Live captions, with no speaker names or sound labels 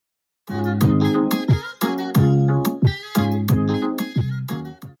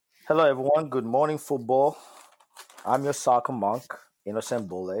Hello, everyone. Good morning, football. I'm your soccer monk, Innocent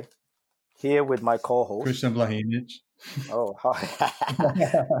Bole, here with my co-host. Christian Vlahinic. Oh, hi.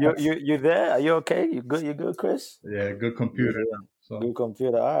 You there? Are you okay? You good? You good, Chris? Yeah, good Good computer. here. So Good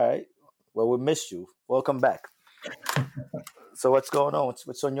computer. All right. Well, we missed you. Welcome back. So, what's going on?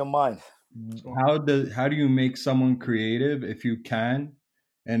 What's on your mind? how do you make someone creative if you can?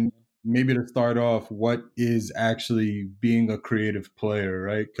 And maybe to start off, what is actually being a creative player,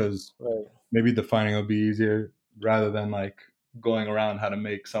 right? Because Right. maybe defining will be easier rather than like going around how to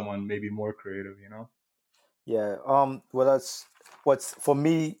make someone maybe more creative, you know? Yeah. Well, that's what's for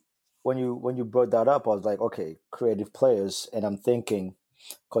me. When you brought that up, I was like, okay, creative players, and I'm thinking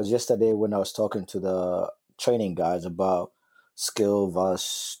because yesterday when I was talking to the training guys about skill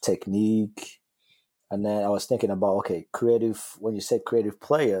versus technique, and then I was thinking about okay, creative. When you say creative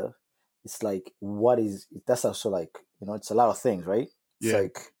player, it's like what is that's also like it's a lot of things, right? It's Yeah.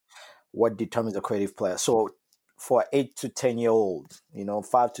 like what determines a creative player. So for 8 to 10 year old,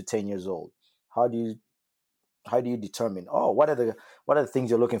 5 to 10 years old, how do you how do you determine what are the things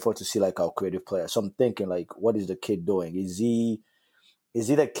you're looking for to see like our creative player? So I'm thinking like what is the kid doing? Is he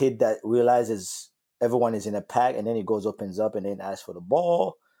the kid that realizes everyone is in a pack and then he goes opens up and then asks for the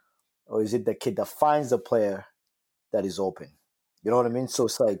ball? Or is it the kid that finds the player that is open? You know what I mean? So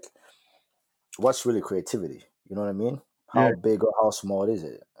it's like, what's really creativity? You know what I mean? Yeah. How big or how small is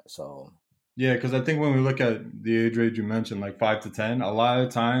it? So, Yeah, because I think when we look at the age range you mentioned, like 5 to 10, a lot of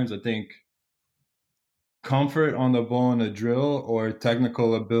times I think comfort on the ball in a drill or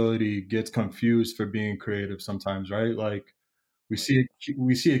technical ability gets confused for being creative sometimes, right? Like we see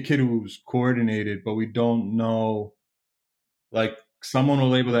a kid who's coordinated, but we don't know. Like someone will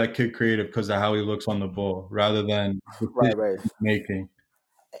label that kid creative because of how he looks on the ball, rather than right, decision right. making.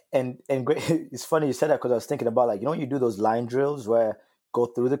 And great, it's funny you said that because I was thinking about like, you do those line drills where go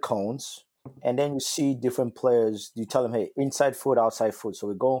through the cones and then you see different players. You tell them, hey, inside foot, outside foot. So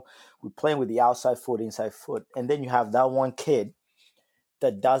we're playing with the outside foot, inside foot. And then you have that one kid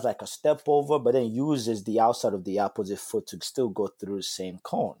that does like a step over, but then uses the outside of the opposite foot to still go through the same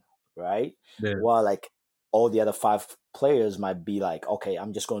cone, right? Yeah, While like all the other five players might be like, okay,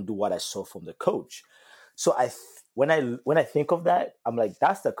 I'm just going to do what I saw from the coach. So when I think of that, I'm like,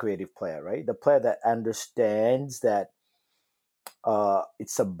 that's the creative player, right? The player that understands that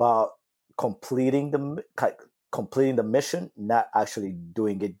it's about completing completing the mission, not actually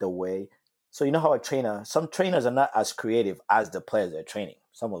doing it the way. So you know how some trainers are not as creative as the players they're training.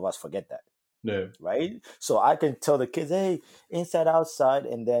 Some of us forget that, yeah, right? So I can tell the kids, hey, inside, outside,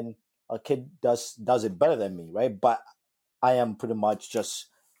 and then a kid does it better than me, right? But I am pretty much just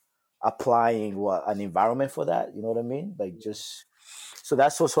applying what an environment for that. You know what I mean? Like just so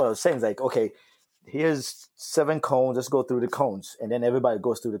that's what I was saying. It's like, okay, here's 7 cones. Let's go through the cones, and then everybody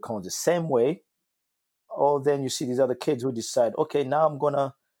goes through the cones the same way. Oh, then you see these other kids who decide, okay, now I'm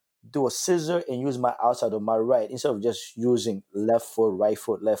gonna do a scissor and use my outside of my right instead of just using left foot, right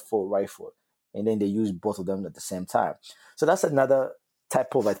foot, left foot, right foot, and then they use both of them at the same time. So that's another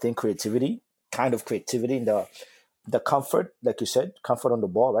type of, I think, creativity, kind of creativity in the comfort, like you said, comfort on the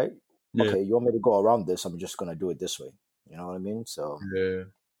ball, right? yeah, Okay, you want me to go around this? I'm just gonna do it this way. You know what I mean? So yeah.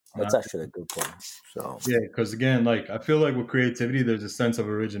 that's actually a good point. So Yeah, because again, like I feel like with creativity, there's a sense of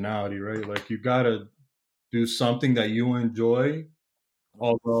originality, right? Like you gotta do something that you enjoy.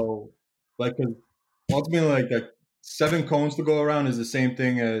 Although, like, 'cause ultimately, like 7 cones to go around is the same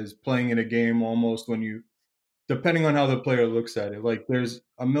thing as playing in a game almost when you, depending on how the player looks at it. Like, there's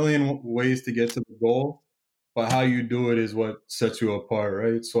a million ways to get to the goal, but how you do it is what sets you apart,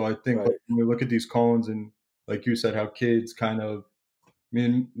 right? So I think like, right, when we look at these cones and, like you said, how kids kind of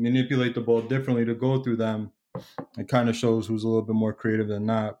manipulate the ball differently to go through them, it kind of shows who's a little bit more creative than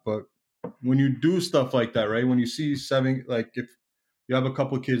not. But when you do stuff like that, right? When you see seven, like if you have a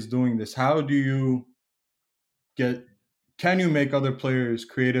couple of kids doing this, how do you get? Can you make other players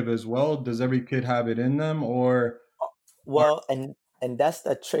creative as well? Does every kid have it in them, or well, and that's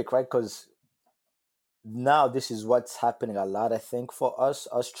the trick, right? Because now this is what's happening a lot. I think for us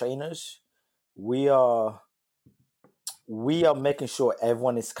trainers, we are we are making sure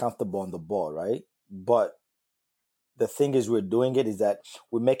everyone is comfortable on the ball, right? But the thing is, we're doing it is that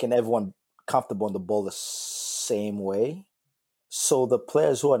we're making everyone comfortable on the ball the same way. So the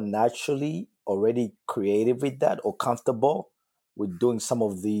players who are naturally already creative with that or comfortable with doing some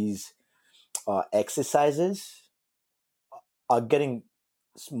of these exercises are getting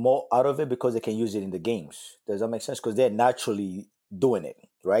more out of it because they can use it in the games. Does that make sense? Because they're naturally doing it,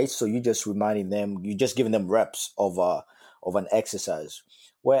 right? So you just reminding them, you just giving them reps of of an exercise.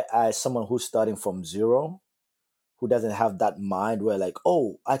 Whereas someone who's starting from zero, who doesn't have that mind where like,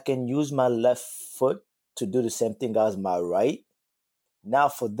 oh, I can use my left foot to do the same thing as my right. Now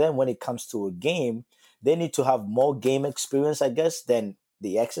for them, when it comes to a game, they need to have more game experience, I guess, than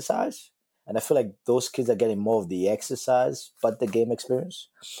the exercise. And I feel like those kids are getting more of the exercise, but the game experience.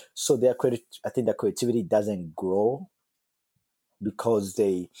 So I think their creativity doesn't grow because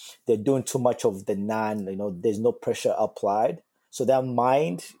they're doing too much of the there's no pressure applied. So their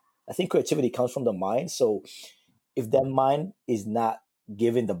mind, I think creativity comes from the mind. So if their mind is not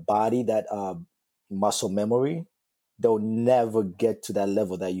giving the body that muscle memory, they'll never get to that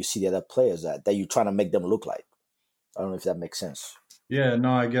level that you see the other players at, that you're trying to make them look like. I don't know if that makes sense. Yeah,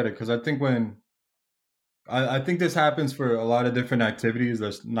 no, I get it because I think I think this happens for a lot of different activities.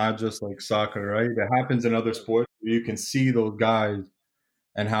 That's not just like soccer, right? It happens in other sports. Where you can see those guys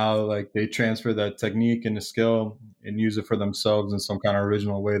and how like they transfer that technique and the skill and use it for themselves in some kind of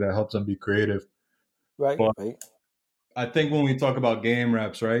original way that helps them be creative. Right, But right. I think when we talk about game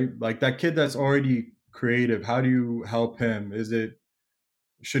reps, right? Like that kid that's already creative, how do you help him? Is it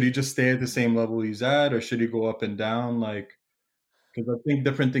should he just stay at the same level he's at, or should he go up and down? Like, because I think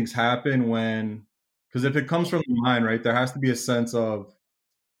different things happen when, because if it comes from the mind, right, there has to be a sense of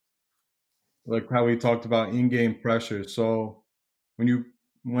like how we talked about in-game pressure. So when you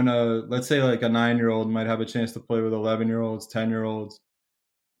when a let's say like a 9-year old might have a chance to play with 11-year-olds, 10-year-olds,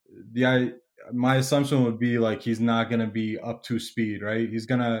 the I my assumption would be like he's not going to be up to speed, right? He's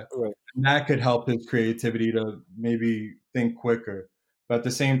gonna Right. and that could help his creativity to maybe think quicker. But at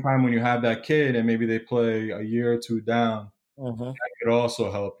the same time, when you have that kid and maybe they play a year or two down, Mm-hmm. that could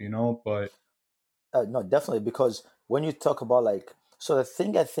also help, But No, definitely, because when you talk about like, so the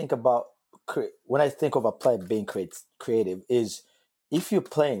thing I think about when I think of a player being creative is if you're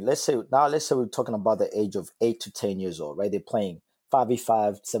playing, let's say we're talking about the age of 8 to 10 years old, right? They're playing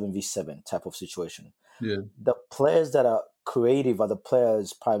 5v5, 7v7 type of situation. yeah, The players that are creative are the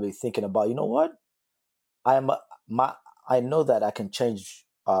players probably thinking about, you know what? I'm my I know that I can change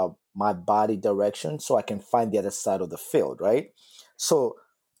my body direction so I can find the other side of the field, right? So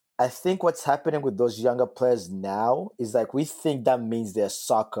I think what's happening with those younger players now is like we think that means they're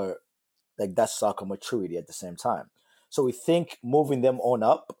soccer, like that's soccer maturity at the same time. So we think moving them on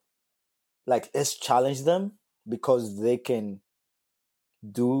up, like let's challenge them because they can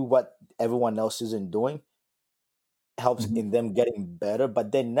do what everyone else isn't doing, helps mhm, in them getting better.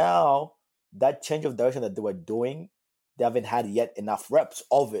 But then now that change of direction that they were doing, they haven't had yet enough reps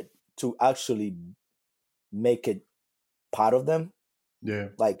of it to actually make it part of them. yeah,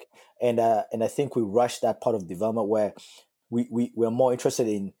 Like and I think we rush that part of development where we're more interested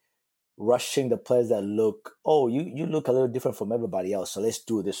in rushing the players that look, oh, you look a little different from everybody else, so let's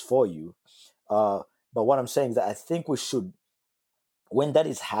do this for you. uh but what I'm saying is that I think we should, when that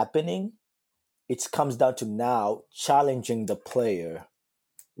is happening, it comes down to now challenging the player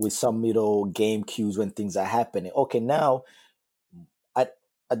with some little game cues when things are happening. Okay, now at,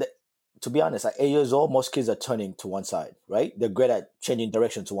 at the, to be honest, at 8 years old, most kids are turning to one side, right? They're great at changing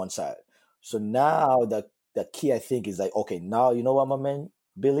direction to one side. So now the key I think is like, okay, now you know what, my man,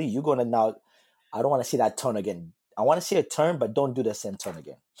 Billy, you're gonna now. I don't want to see that turn again. I want to see a turn, but don't do the same turn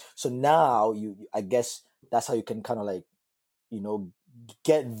again. So now I guess that's how you can kind of like, you know,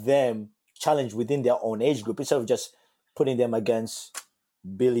 get them challenged within their own age group instead of just putting them against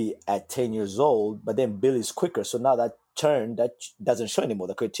Billy at 10 years old, but then Billy's quicker. So now that turn that doesn't show anymore.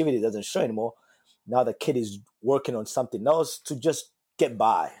 The creativity doesn't show anymore. Now the kid is working on something else to just get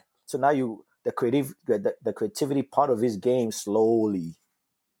by. So now the creativity part of his game slowly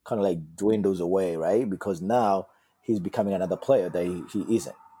kind of like dwindles away, right? Because now he's becoming another player that he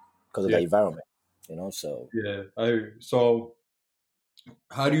isn't because of the yeah, environment, So yeah. So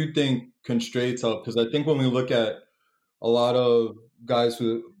how do you think constraints help? Because I think when we look at a lot of guys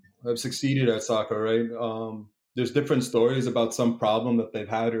who have succeeded at soccer, right? There's different stories about some problem that they've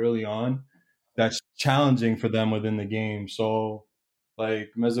had early on that's challenging for them within the game. So,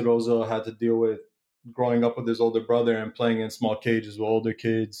 like Mesut Ozil had to deal with growing up with his older brother and playing in small cages with older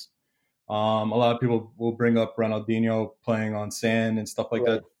kids. A lot of people will bring up Ronaldinho playing on sand and stuff like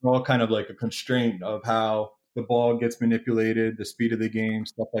that. right. All kind of like a constraint of how the ball gets manipulated, the speed of the game,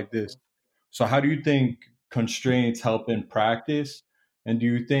 stuff like this. So, how do you think constraints help in practice? And do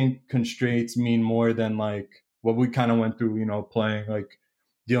you think constraints mean more than like what we kind of went through, playing like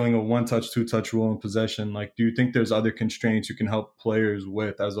dealing with one touch, two touch rule in possession? Like, do you think there's other constraints you can help players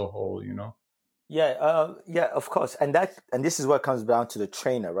with as a whole? Yeah, yeah, of course, and this is what comes down to the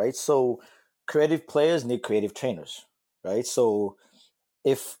trainer, right? So, creative players need creative trainers, right? So,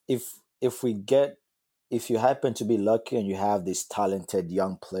 if we get if you happen to be lucky and you have these talented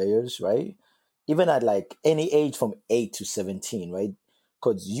young players, right? Even at like any age from 8 to 17, right?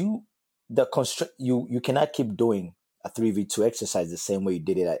 Because you cannot keep doing a 3v2 exercise the same way you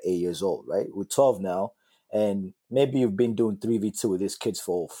did it at 8 years old, right? We're 12 now, and maybe you've been doing 3v2 with these kids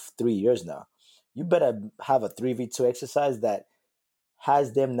for 3 years now. You better have a 3v2 exercise that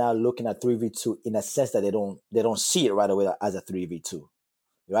has them now looking at 3v2 in a sense that they don't see it right away as a 3v2,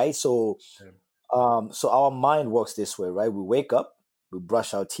 right? Yeah. So our mind works this way, right? We wake up, we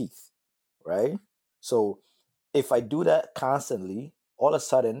brush our teeth, right? So if I do that constantly, all of a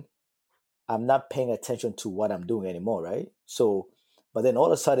sudden I'm not paying attention to what I'm doing anymore, right? So, but then all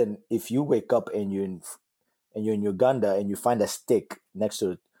of a sudden, if you wake up and you're in Uganda and you find a stick next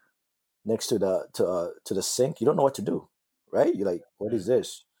to the sink, you don't know what to do, right? You're like, what Yeah. is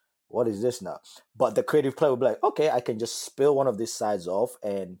this? What is this now? But the creative player will be like, okay, I can just spill one of these sides off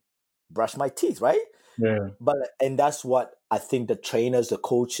and brush my teeth, right? Yeah. But and that's what I think the trainers, the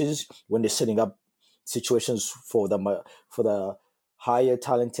coaches, when they're setting up situations for the higher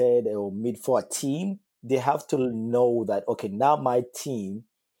talented or mid for a team, they have to know that okay, now my team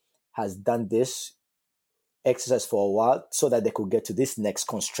has done this exercise for a while so that they could get to this next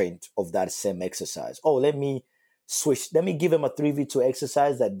constraint of that same exercise. Oh, let me switch. Let me give them a 3v2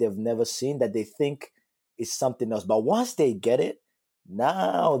 exercise that they've never seen that they think is something else. But once they get it,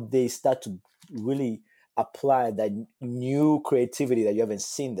 now they start to really apply that new creativity that you haven't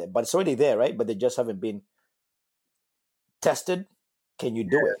seen there. But it's already there, right? But they just haven't been tested. Can you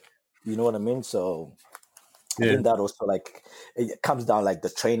do it? You know what I mean? So I Yeah. think that also like it comes down like the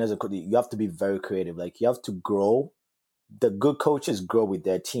trainers. You have to be very creative. Like you have to grow the good coaches grow with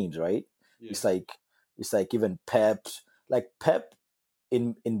their teams, right? Yeah. It's like even Pep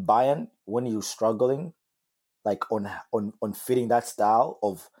in Bayern when he was struggling, like on fitting that style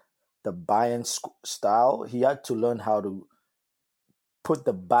of the Bayern style, he had to learn how to put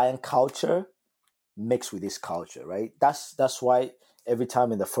the Bayern culture mixed with his culture, right? That's why every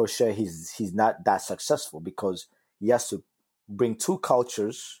time in the first year he's not that successful because he has to bring two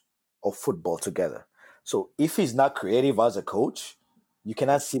cultures of football together. So if he's not creative as a coach, you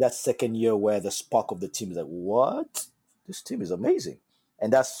cannot see that second year where the spark of the team is like, what? This team is amazing.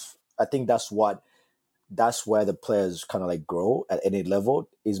 And I think that's where the players kind of like grow at any level.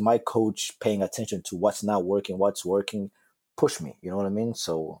 Is my coach paying attention to what's not working, what's working, push me. You know what I mean?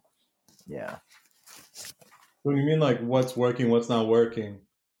 So yeah. So you mean like what's working, what's not working?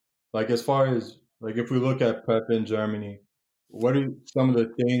 Like as far as like if we look at Pep in Germany, what are some of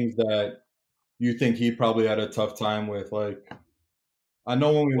the things that you think he probably had a tough time with? Like I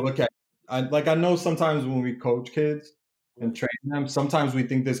know when we look at, I know sometimes when we coach kids and train them, sometimes we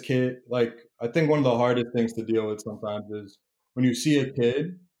think this kid, like, I think one of the hardest things to deal with sometimes is when you see a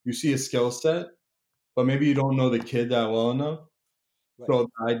kid, you see a skill set, but maybe you don't know the kid that well enough. Right. So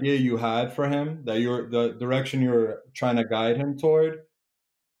the idea you had for him, the direction you're trying to guide him toward,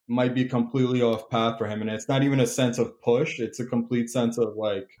 might be completely off path for him, and it's not even a sense of push; it's a complete sense of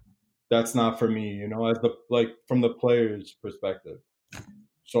like, that's not for me, as the like from the player's perspective.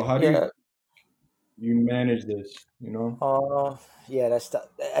 So how do you Yeah. you manage this? Uh, yeah,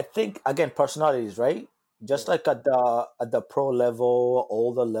 I think again, personalities, right? Yeah. Just like at the pro level,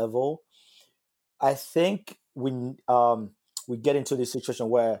 older level, I think we get into this situation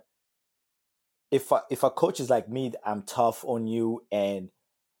where if a coach is like me, I'm tough on you, and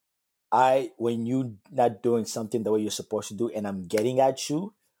when you not doing something the way you're supposed to do, and I'm getting at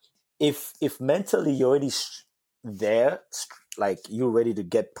you, if mentally you're already there, like you're ready to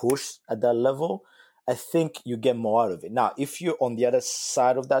get pushed at that level, I think you get more out of it. Now, if you're on the other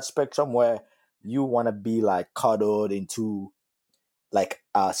side of that spectrum where you want to be like cuddled into like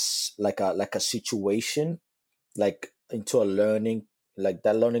like a situation, like into a learning, like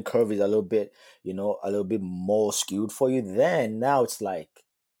that learning curve is a little bit more skewed for you, then now it's like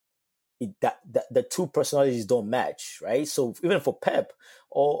that the two personalities don't match, right? So even for Pep,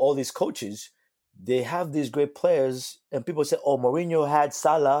 all these coaches, they have these great players, and people say, "Oh, Mourinho had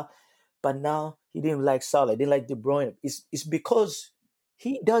Salah, but now he didn't like Salah, he didn't like De Bruyne." It's because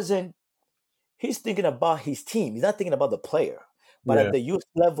he doesn't. He's thinking about his team. He's not thinking about the player. But at Yeah. the youth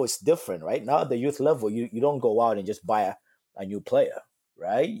level, it's different, right? Now at the youth level, you don't go out and just buy a new player,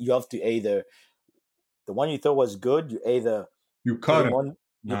 right? You have to either the one you thought was good, you either You put cut him him. on,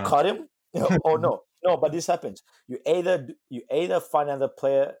 you Nah. cut him, or no. But this happens. You either find another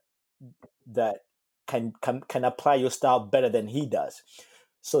player that can apply your style better than he does.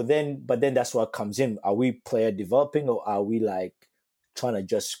 But then that's what comes in. Are we player developing, or are we like trying to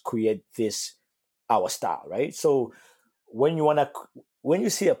just create this our style, right? So when you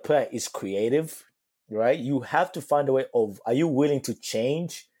see a player is creative, right? You have to find a way of, are you willing to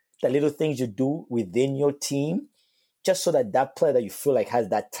change the little things you do within your team just so that that player that you feel like has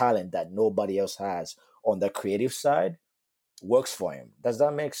that talent that nobody else has on the creative side works for him? Does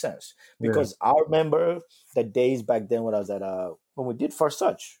that make sense? Yeah. Because I remember the days back then when I was at when we did First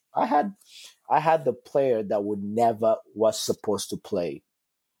Touch, I had the player that would never was supposed to play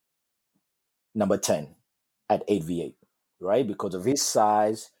number 10 at 8v8, right? Because of his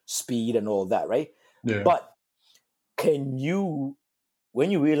size, speed, and all that, right? Yeah. But can you,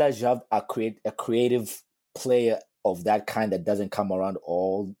 when you realize you have a creative player of that kind that doesn't come around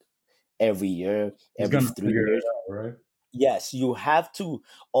all every year, He's every gonna three figure it years, out, right? yes, you have to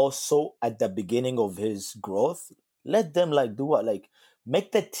also at the beginning of his growth, let them like do what, like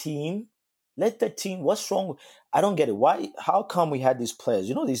make the team, let the team. What's wrong? I don't get it. Why? How come we had these players?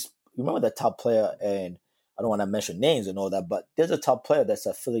 You know these. You remember the top player, and I don't want to mention names and all that, but there's a top player that's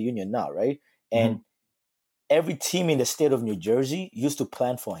at Philly Union now, right? Mm-hmm. And every team in the state of New Jersey used to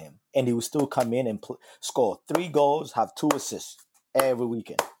plan for him, and he would still come in and score 3 goals, have 2 assists every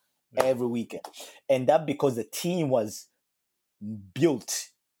weekend, Yeah. every weekend, and that because the team was built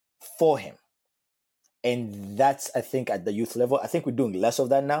for him. And that's, I think, at the youth level. I think we're doing less of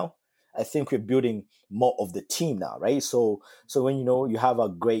that now. I think we're building more of the team now, right? So when you have a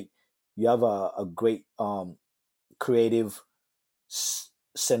great creative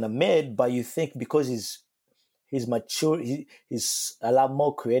center mid, but you think because he's mature, he's a lot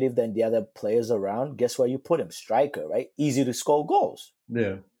more creative than the other players around. Guess where you put him? Striker, right? Easy to score goals,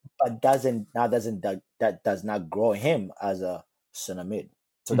 Yeah. but that does not grow him as a center mid.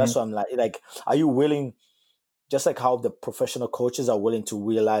 So Mm-hmm. that's why I'm like, are you willing? Just like how the professional coaches are willing to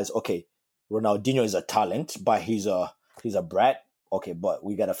realize, okay, Ronaldinho is a talent, but he's a brat. Okay, but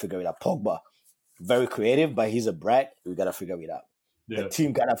we gotta figure it out. Pogba, very creative, but he's a brat. We gotta figure it out. The Yeah.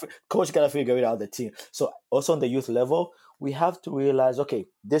 team coach gotta figure it out. The team. So also on the youth level, we have to realize, okay,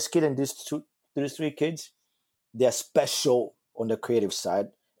 this kid and these three kids, they're special on the creative side,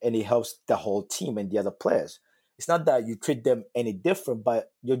 and it helps the whole team and the other players. It's not that you treat them any different,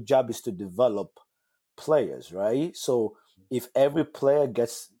 but your job is to develop players, right? So if every player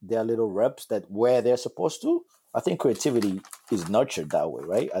gets their little reps that where they're supposed to, I think creativity is nurtured that way,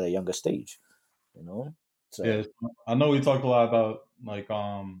 right? At a younger stage, you know? Yeah. So I know we talked a lot about like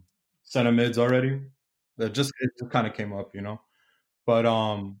center mids already. That just it just kind of came up, you know. But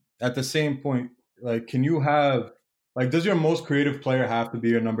at the same point, like can you have like does your most creative player have to be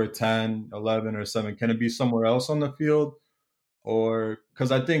your number 10, 11, or 7? Can it be somewhere else on the field? Or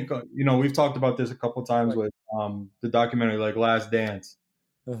because I think we've talked about this a couple times right. with the documentary like Last Dance,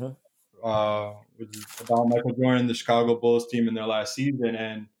 Hmm. which is about Michael Jordan, the Chicago Bulls team in their last season,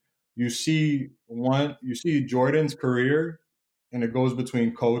 and you see Jordan's career, and it goes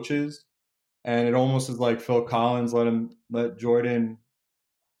between coaches, and it almost is like Phil Collins let Jordan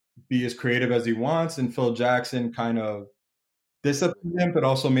be as creative as he wants, and Phil Jackson kind of disciplined him, but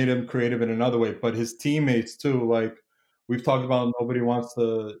also made him creative in another way. But his teammates too, like we've talked about,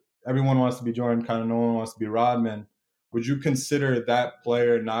 everyone wants to be Jordan, kind of no one wants to be Rodman. Would you consider that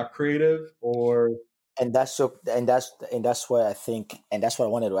player not creative, or And that's why I think, and that's what I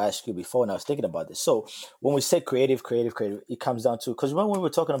wanted to ask you before, and I was thinking about this. So when we say creative, it comes down to, because when we were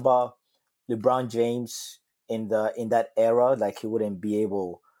talking about LeBron James in that era, like he wouldn't be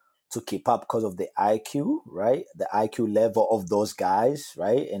able to keep up because of the IQ, right? The IQ level of those guys,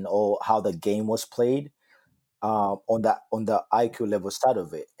 right? And all how the game was played on the IQ level side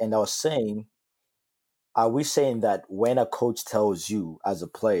of it. And I was saying, are we saying that when a coach tells you as a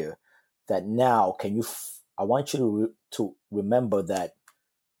player that now can you I want you to remember that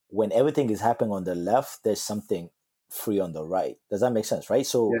when everything is happening on the left, there's something free on the right. Does that make sense, right?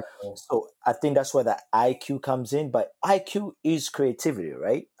 So yeah, so I think that's where the IQ comes in, but IQ is creativity,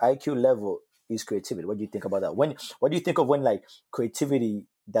 right? IQ level is creativity. What do you think about that? What do you think of when like creativity,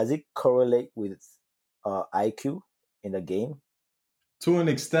 does it correlate with IQ in the game? to an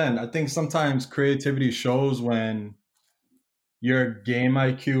extent, I think sometimes creativity shows when your game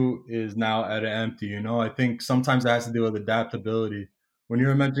IQ is now at an empty. I think sometimes it has to do with adaptability. When you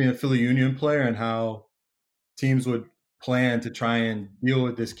were mentioning a Philly Union player and how teams would plan to try and deal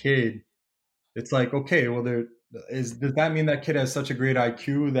with this kid, it's like, okay, well, does that mean that kid has such a great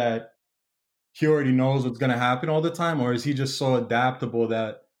IQ that he already knows what's going to happen all the time, or is he just so adaptable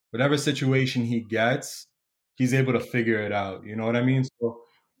that whatever situation he gets, he's able to figure it out? You know what I mean? So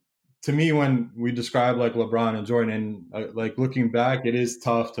to me, when we describe like LeBron and Jordan, like looking back, it is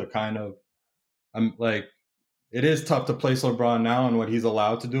tough to kind of, I'm like, it is tough to place LeBron now and what he's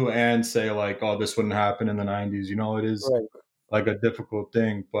allowed to do and say like, oh, this wouldn't happen in the '90s. It is Right. like a difficult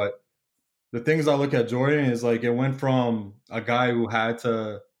thing, but the things I look at Jordan is like it went from a guy who had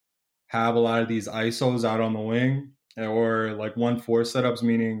to have a lot of these ISOs out on the wing or like 1-4 setups,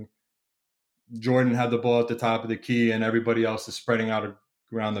 meaning Jordan had the ball at the top of the key and everybody else is spreading out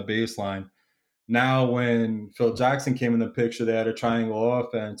around the baseline. Now, when Phil Jackson came in the picture, they had a triangle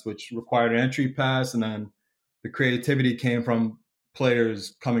offense, which required an entry pass, and then the creativity came from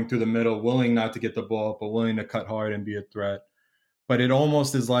players coming through the middle, willing not to get the ball, but willing to cut hard and be a threat. But it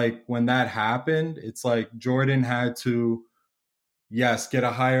almost is like when that happened, it's like Jordan had to, yes, get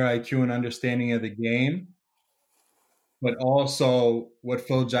a higher IQ and understanding of the game, but also what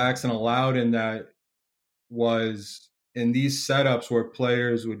Phil Jackson allowed in that was in these setups where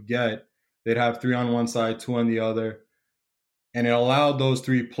players would get, they'd have three on one side, two on the other, and it allowed those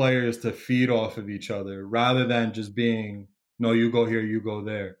three players to feed off of each other rather than just being, no, you go here, you go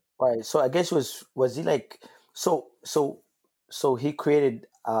there. Right. So I guess was he like so he created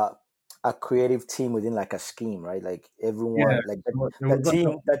a creative team within like a scheme, right? Like Yeah, everyone, like it was like a,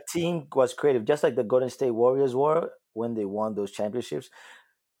 the team was creative, just like the Golden State Warriors were when they won those championships.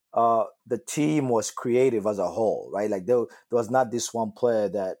 The team was creative as a whole, right? Like there was not this one player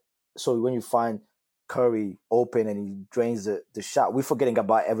that. So when you find Curry open and he drains the shot, we're forgetting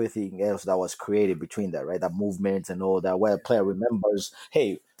about everything else that was created between that, right? That movement and all that, where a player remembers,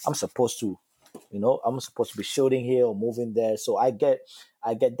 hey, I'm supposed to, I'm supposed to be shooting here or moving there. So I get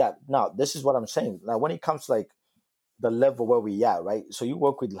that. Now, this is what I'm saying. Now, when it comes to like the level where we at, right? So you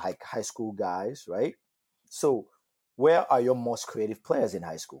work with like high school guys, right? So where are your most creative players in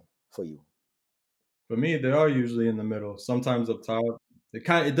high school for you? for me, they are usually in the middle, sometimes up top.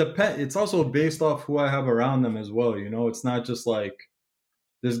 It depends. It's also based off who I have around them as well. It's not just like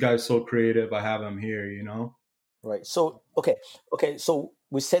this guy's so creative, I have him here. Right. So okay. So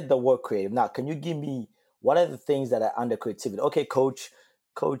we said the word creative. Now, can you give me what are the things that are under creativity? Okay, coach,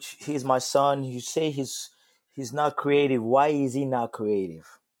 he's my son. You say he's not creative. Why is he not creative?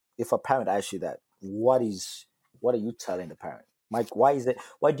 If a parent asks you that, what are you telling the parent? Mike, why is it?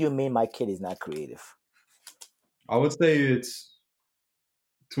 Why do you mean my kid is not creative? I would say it's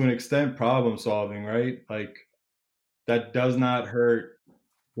to an extent problem solving, right? Like that does not hurt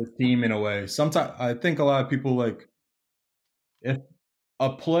the team in a way. Sometimes I think a lot of people like if a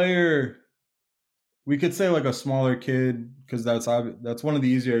player, we could say like a smaller kid because that's one of the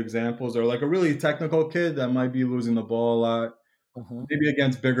easier examples, or like a really technical kid that might be losing the ball a lot, Mm-hmm. maybe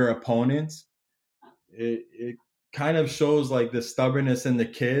against bigger opponents. It kind of shows like the stubbornness in the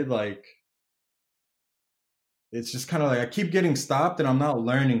kid. Like it's just kind of like I keep getting stopped and I'm not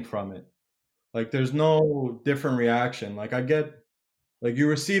learning from it. Like there's no different reaction. Like I get like you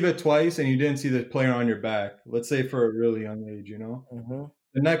receive it twice and you didn't see the player on your back. Let's say for a really young age. Mm-hmm.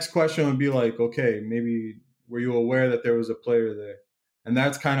 The next question would be like, okay, maybe were you aware that there was a player there? And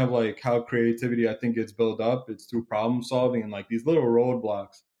that's kind of like how creativity I think gets built up. It's through problem solving and like these little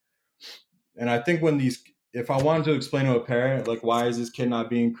roadblocks. And I think if I wanted to explain to a parent like why is this kid not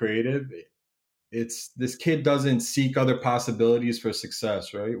being creative, it's this kid doesn't seek other possibilities for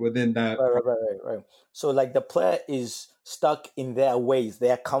success, right? Within that. Right, right, right, right, right. So like the player is stuck in their ways,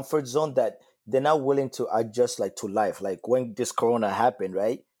 their comfort zone that they're not willing to adjust like to life. Like when this corona happened,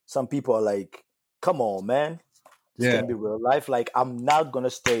 right? Some people are like, come on, man. This Yeah, can be real life. Like I'm not gonna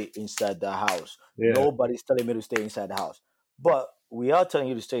stay inside the house. yeah, Nobody's telling me to stay inside the house. But we are telling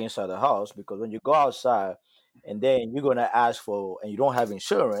you to stay inside the house because when you go outside and then you're gonna ask for and you don't have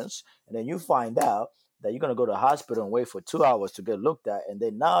insurance, and then you find out that you're gonna go to the hospital and wait for 2 hours to get looked at, and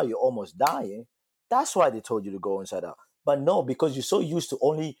then now you're almost dying. That's why they told you to go inside out. But no, because you're so used to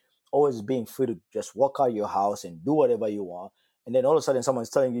only always being free to just walk out of your house and do whatever you want. And then all of a sudden someone's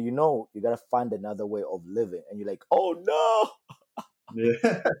telling you, you gotta find another way of living. And you're like, oh no,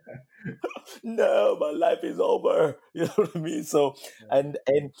 yeah. no, my life is over. You know what I mean? So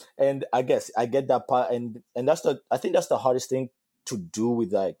and I guess I get that part, and I think that's the hardest thing to do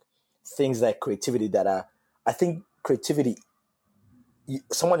with like things like creativity that are I think creativity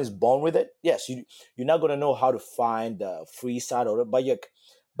someone is born with it. Yes, you're not gonna know how to find the free side of it,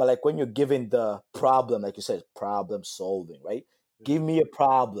 but like when you're given the problem, like you said, problem solving, right? Give me a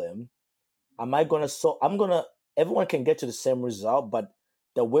problem. Am I gonna solve? I'm gonna. Everyone can get to the same result, but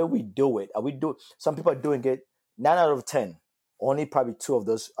the way we do it, are we do? Some people are doing it 9 out of 10. Only probably two of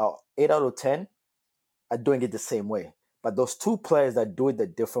those, 8 out of 10, are doing it the same way. But those two players that do it the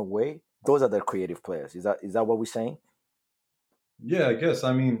different way, those are the creative players. Is that what we're saying? Yeah, I guess.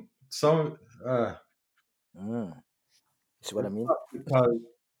 I mean, some Mm. See what I it's mean? tough because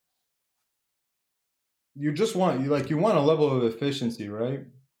you want a level of efficiency, right?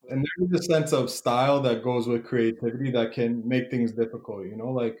 And there's a sense of style that goes with creativity that can make things difficult.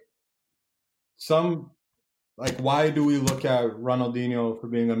 Like some like why do we look at Ronaldinho for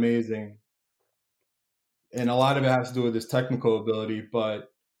being amazing? And a lot of it has to do with his technical ability,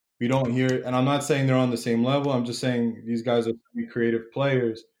 but we don't hear. And I'm not saying they're on the same level. I'm just saying these guys are creative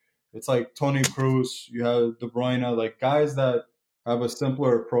players. It's like Tony Cruz, you have De Bruyne, like guys that have a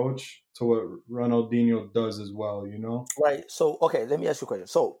simpler approach to what Ronaldinho does as well. You know? Right. So, okay, let me ask you a question.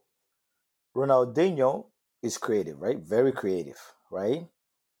 So, Ronaldinho is creative, right? Very creative, right?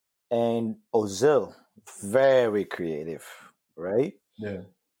 And Ozil, very creative, right? Yeah,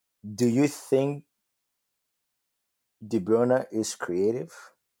 Do you think De Bruyne is creative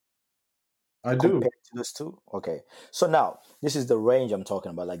I do. compared to those two? Okay. So now this is the range I'm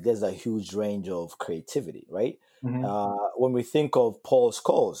talking about. Like there's a huge range of creativity, right? Hmm. When we think of Paul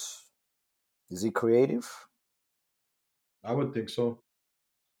Scholes, is he creative? I would think so.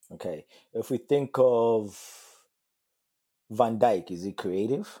 Okay. If we think of Van Dyke, is he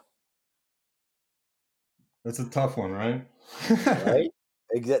creative? That's a tough one, right? Right?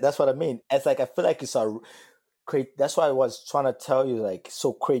 That's what I mean. It's like I feel like it's a create. That's why I was trying to tell you. Like,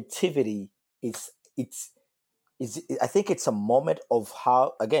 so creativity it's is. I think it's a moment of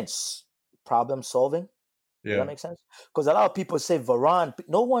how again problem solving. Does that Yeah. make sense? Because a lot of people say Varane.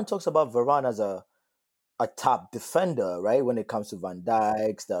 No one talks about Varane as a top defender, right? When it comes to Van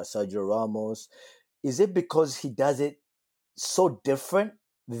Dijk, the Sergio Ramos, is it because he does it so different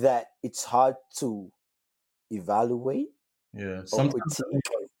that it's hard to evaluate Yeah. or Sometimes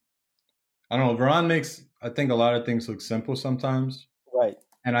critique? I don't know. Varane makes I think a lot of things look simple sometimes. Right.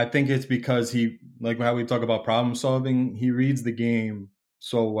 And I think it's because he, like how we talk about problem solving, he reads the game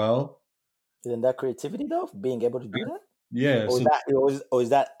so well. Isn't that creativity though? Being able to do that? Yeah. Or is So, that or is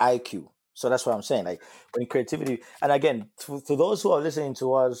that IQ? So that's what I'm saying. Like when creativity, and again, to those who are listening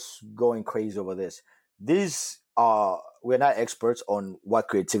to us going crazy over this, these are we're not experts on what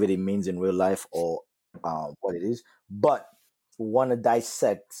creativity means in real life or what it is, but we want to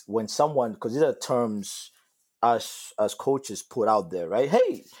dissect when someone because these are terms us as coaches put out there, right?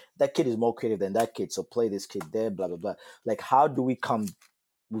 Hey, that kid is more creative than that kid, so play this kid there, blah blah blah. Like, how do we come?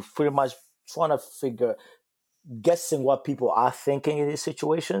 We pretty much want to figure guessing what people are thinking in these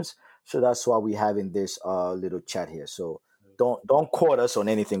situations. So that's why we're having this little chat here. So don't quote us on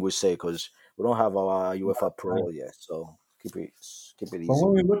anything we say because we don't have our UEFA right. Pro yet. So keep it But easy.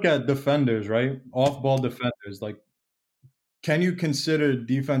 when we look at defenders, right, off ball defenders, like, can you consider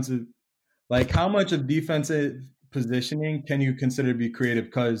defensive, like, how much of defensive positioning can you consider to be creative?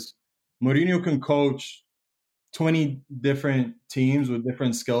 Because Mourinho can coach 20 different teams with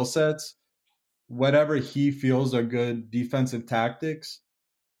different skill sets, whatever he feels are good defensive tactics,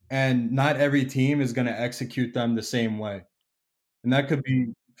 and not every team is going to execute them the same way. And that could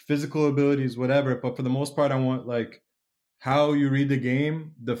be physical abilities, whatever. But for the most part, I want like how you read the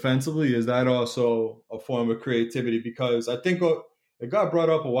game defensively. Is that also a form of creativity? Because I think it got brought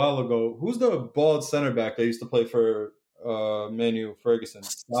up a while ago. Who's the bald center back that used to play for Manu Ferguson?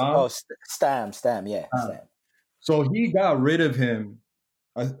 Oh, Sam. Stam, yeah, Stam. So he got rid of him.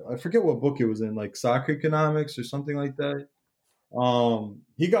 I forget what book it was in, like Soccer Economics or something like that.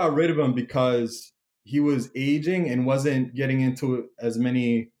 He got rid of him because he was aging and wasn't getting into as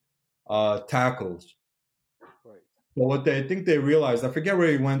many tackles. Right. But what they I think they realized, I forget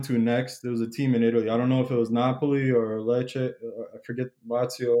where he went to next. There was a team in Italy. I don't know if it was Napoli or Lecce. I forget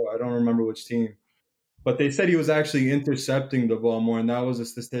Lazio. I don't remember which team. But they said he was actually intercepting the ball more, and that was a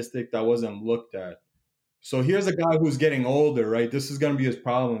statistic that wasn't looked at. So here's a guy who's getting older, right? This is going to be his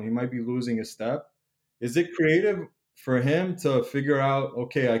problem. He might be losing a step. Is it creative for him to figure out,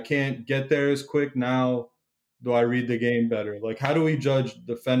 okay, I can't get there as quick now? Do I read the game better? Like, how do we judge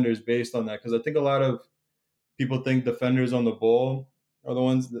defenders based on that? Because I think a lot of people think defenders on the ball are the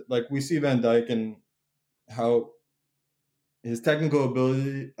ones that, like, we see Van Dyke and how his technical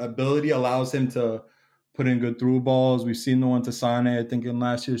ability allows him to put in good through balls. We've seen the one to Sane, I think, in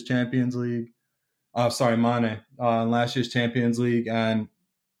last year's Champions League. Sorry, Mane, in last year's Champions League, and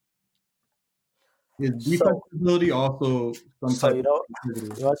his defensive So ability also some so type of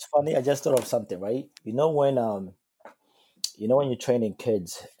creativity. you know what's funny? I just thought of something, right? When you're training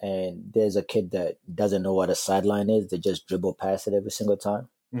kids and there's a kid that doesn't know what a sideline is, they just dribble past it every single time.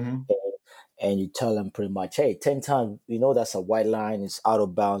 Mm-hmm. And you tell them pretty much, hey, 10 times, that's a white line, it's out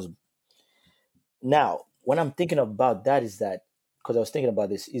of bounds. Now, when I'm thinking about that is that, because I was thinking about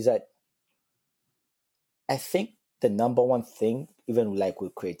this, is that I think the number one thing, even like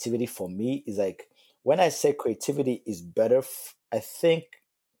with creativity for me, is like when I say creativity is better, I think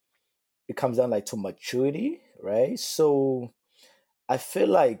it comes down like to maturity, right? So I feel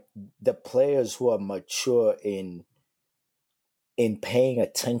like the players who are mature in paying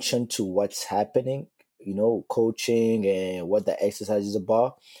attention to what's happening, coaching and what the exercise is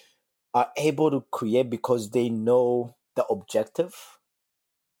about, are able to create because they know the objective.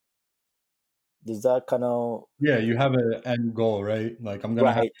 Does that kind of Yeah, you have an end goal, right? Like I'm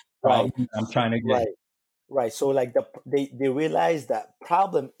gonna have right, a right, problem. I'm trying to get. right, right? So like they realize that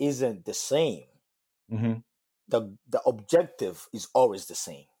problem isn't the same. Hmm. The objective is always the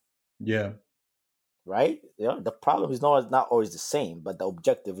same, Yeah, right? The problem is not always the same, but the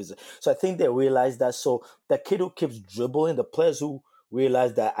objective is. So I think they realize that. So the kid who keeps dribbling, the players who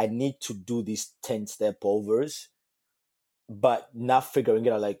realize that I need to do these 10 step overs, but not figuring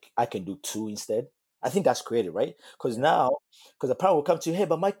it out like I can do two instead. I think that's creative, right? Because the parent will come to you, hey,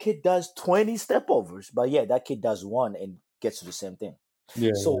 but my kid does 20 step overs. But yeah, that kid does one and gets to the same thing.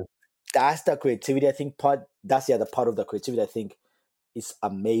 yeah, yeah. So that's the creativity, I think, that's the other part of the creativity, I think, is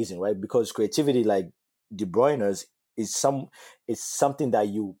amazing, right? Because creativity, like De Bruyne's, is something that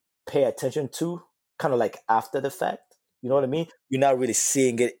you pay attention to, kind of like after the fact. You know what I mean? You're not really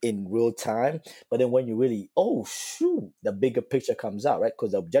seeing it in real time, but then when you really, oh shoot, the bigger picture comes out, right?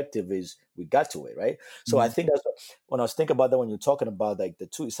 Because the objective is we got to it, right? So I Mhm. think when I was thinking about that, when you're talking about like the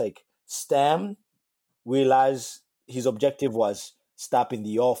two, it's like Stam realized his objective was stopping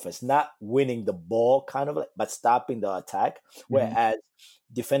the offense, not winning the ball, kind of, but stopping the attack. Mhm. Whereas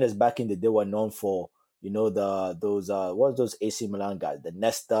defenders back in the day were known for, what those AC Milan guys, the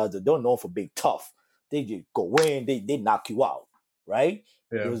Nesta, they're known for being tough. They just go in, they knock you out, right?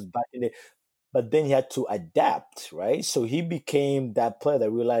 It Yeah. was back in the, but then he had to adapt, right? So he became that player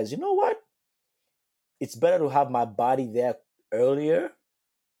that realized, you know what? It's better to have my body there earlier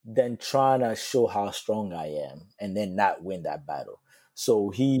than trying to show how strong I am and then not win that battle. So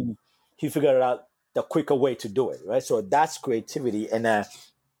he figured out the quicker way to do it, right? So that's creativity, and that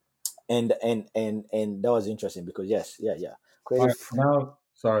was interesting because yes, yeah, yeah, All right. creative. Now,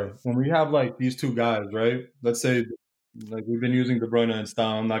 sorry. When we have like these two guys, right? Let's say like we've been using De Bruyne and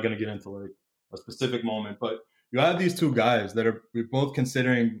Stam. I'm not gonna get into like a specific moment, but you have these two guys that are we're both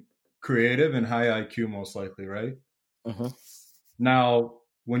considering creative and high IQ, most likely, right? Hmm. Now,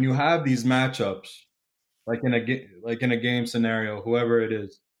 when you have these matchups, like in a game scenario, whoever it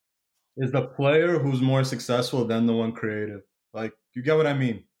is the player who's more successful than the one creative. Like, you get what I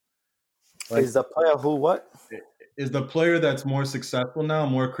mean? Like, Is the player who what? is the player that's more successful now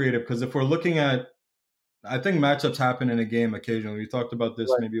more creative? Because if we're looking at, I think matchups happen in a game occasionally. We talked about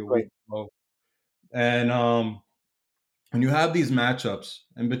this Right, maybe a week right. ago, and when you have these matchups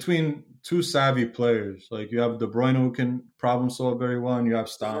and between two savvy players, like you have De Bruyne who can problem solve very well, and you have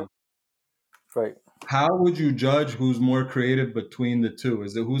Hmm. Stam. Right. How would you judge who's more creative between the two?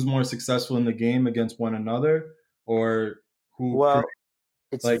 Is it who's more successful in the game against one another, or who create Well,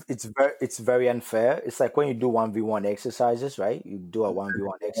 like? it's very unfair. It's like when you do 1v1 exercises, right? You do a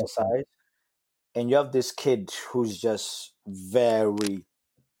 1v1 exercise, and you have this kid who's just very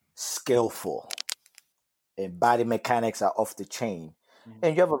skillful and body mechanics are off the chain, Mhm.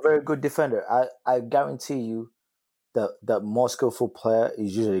 and you have a very good defender. I guarantee you the more skillful player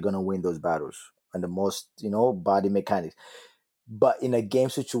is usually going to win those battles and the most body mechanics. But in a game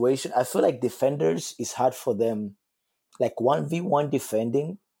situation, I feel like defenders is hard for them. Like 1v1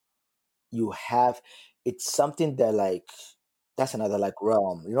 defending, you have it's something that like that's another like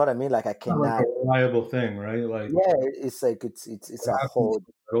realm. You know what I mean? Like I Not like a cannot. reliable thing, right? Like Yeah, it's like it's it a happens whole. in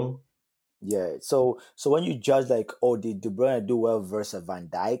the middle. Yeah. So when you judge like, oh, did De Bruyne do well versus Van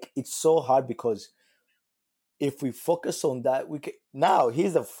Dijk? It's so hard because if we focus on that, we can. Now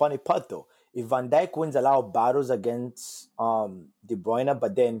here's the funny part though. If Van Dijk wins a lot of battles against De Bruyne,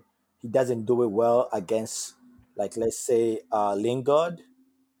 but then he doesn't do it well against, like, let's say Lingard,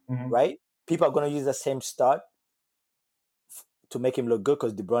 Hmm. right? People are gonna use the same start to make him look good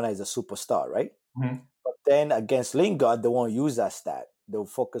because De Bruyne is a superstar, right? Hmm. But then against Lingard, they won't use that stat. They'll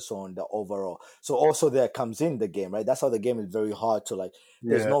focus on the overall. So also there comes in the game, right? That's how the game is very hard to like.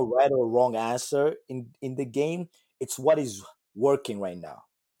 There's Yeah, no right or wrong answer in the game. It's what is working right now.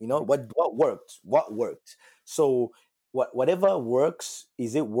 What worked, what worked. So whatever works,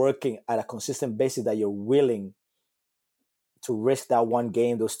 is it working at a consistent basis that you're willing to risk that one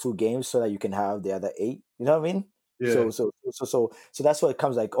game, those two games, so that you can have the other eight. You know what I mean? yeah, So that's what it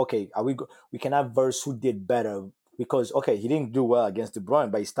comes like. Okay, we can have verse who did better because okay, he didn't do well against De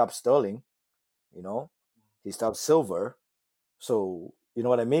Bruyne, but he stopped Sterling. You know, he stopped Silver. So you know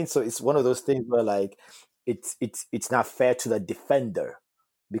what I mean. So it's one of those things where like it's not fair to the defender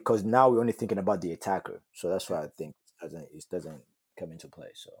because now we're only thinking about the attacker. So that's why I think it doesn't come into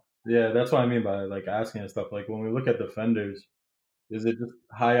play. So yeah. That's what I mean by like asking and stuff. Like when we look at defenders, Is it just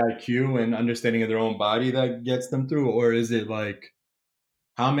high IQ and understanding of their own body that gets them through, or is it like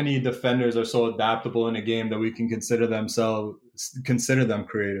how many defenders are so adaptable in a game that we can consider them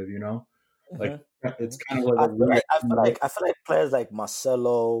creative? You know, like Mhm, it's mhm. kind of like I a feel weird. like I feel like players like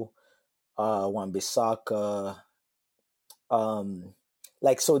Marcelo, Wan-Bissaka, um,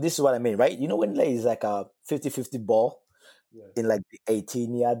 like so. This is what I mean, right? You know when like it's like a 50-50 ball Yeah. in like the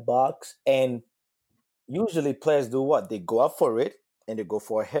 18-yard box, and usually players do what? They go up for it and they go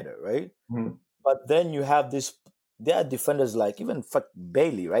for a header, right? Mhm. But then you have this. There are defenders like even fuck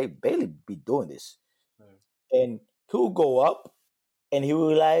Bailey, right? Bailey be doing this, Yeah. and he'll go up and he will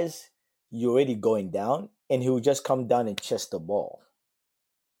realize you're already going down, and he will just come down and chest the ball,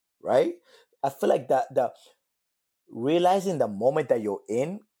 right? I feel like that the realizing the moment that you're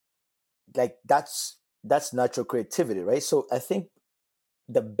in, like that's natural creativity, right? So I think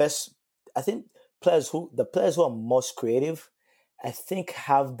the best, I think the players who are most creative, I think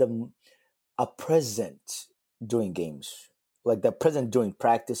have them are present during games. Like they're present during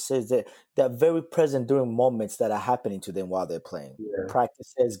practices. They're very present during moments that are happening to them while they're playing. Yeah.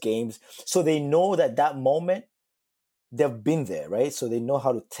 Practices, games. So they know that that moment they've been there, right? So they know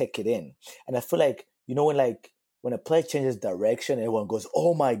how to take it in. And I feel like, when a player changes direction, everyone goes,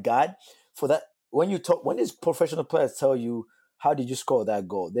 "Oh my God." For that, when these professional players tell you, "How did you score that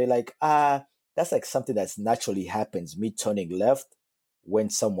goal?" They're like, that's like something that's naturally happens, me turning left when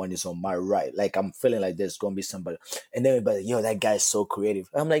someone is on my right. Like I'm feeling like there's gonna be somebody. And then everybody, yo, that guy's so creative.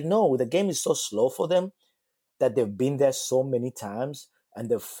 I'm like, no, the game is so slow for them that they've been there so many times and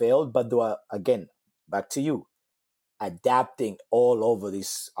they've failed, but they are, again, back to you, adapting all over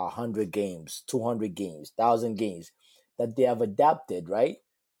these 100 games, 200 games, 1,000 games, that they have adapted, right,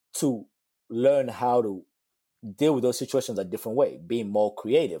 to learn how to deal with those situations a different way, being more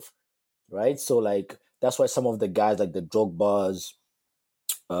creative, right? So, like, that's why some of the guys, like the Drogbas,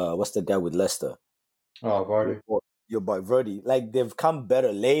 what's the guy with Leicester? Oh, Your Vardy. boy, your boy Verdi, like, they've come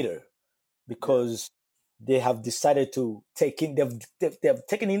better later Yeah. because they have decided to take in, they've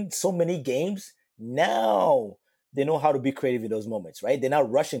taken in so many games. Now they know how to be creative in those moments, right? They're not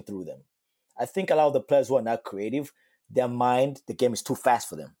rushing through them. I think a lot of the players who are not creative, their mind, the game is too fast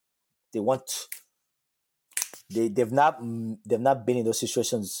for them. They want they've not been in those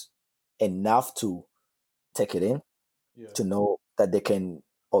situations enough to take it in, Yeah. to know that they can.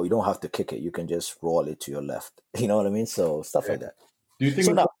 Oh, you don't have to kick it. You can just roll it to your left. You know what I mean? So stuff Yeah. like that. Do you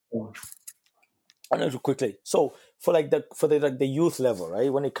So think now, it's I know quickly. So for the youth level,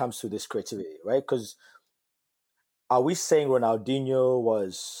 right? When it comes to this creativity, right? Because are we saying Ronaldinho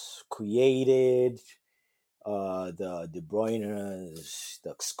was created? The De Bruyne's,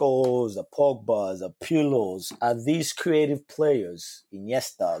 the Scholes, the Pogba's, the Pirlos, are these creative players?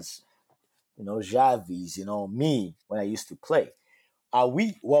 Iniestas, Javis, me when I used to play.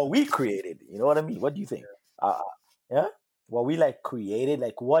 Were we created? You know what I mean? What do you think? Yeah, were we like created?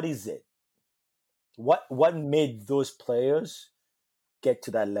 Like, what is it? What made those players get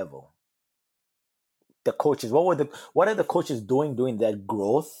to that level? The coaches, what are the coaches doing that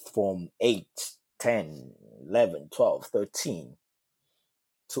growth from 8, 10, 11, 12, 13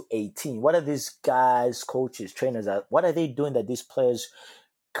 to 18? What are these guys, coaches, trainers, what are they doing that these players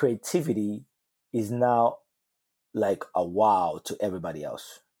creativity is now like a wow to everybody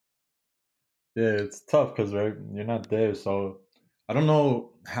else? yeah, it's tough because right, you're not there. So I don't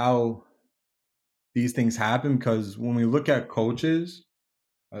know how these things happen because when we look at coaches,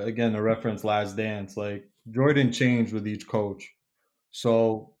 again, the reference Last Dance, like Jordan changed with each coach.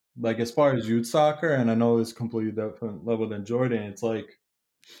 So like as far as youth soccer, and I know it's completely different level than Jordan, it's like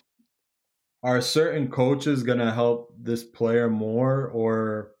are certain coaches gonna help this player more,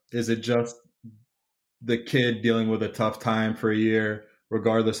 or is it just the kid dealing with a tough time for a year,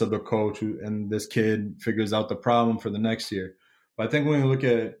 regardless of the coach, and this kid figures out the problem for the next year? But I think when we look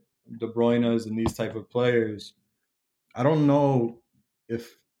at De Bruyne's and these type of players, I don't know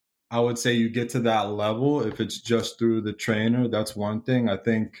if I would say you get to that level if it's just through the trainer. That's one thing. I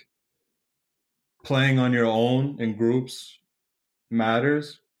think playing on your own in groups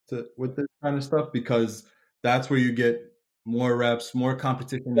matters with this kind of stuff because that's where you get more reps, more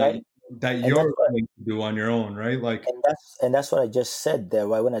competition Right? that And you're that's what going to do on your own, right? Like, and that's what I just said there,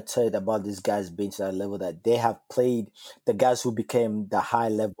 right? When I said about these guys being to that level, that they have played, the guys who became the high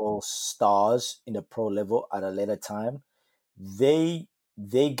level stars in the pro level at a later time, they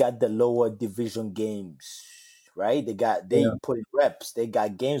got the lower division games, right? They yeah, put in reps. They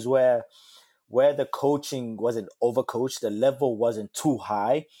got games where the coaching wasn't overcoached, the level wasn't too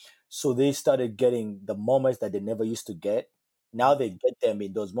high. So they started getting the moments that they never used to get. Now they get them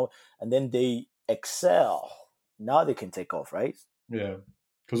in those moments, and then they excel. Now they can take off, right? Yeah,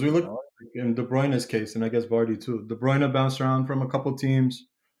 because we You look know? in De Bruyne's case, and I guess Vardy too. De Bruyne bounced around from a couple teams.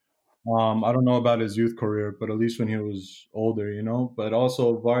 I don't know about his youth career, but at least when he was older, But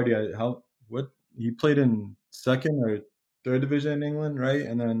also Vardy, how what he played in second or third division in England, right?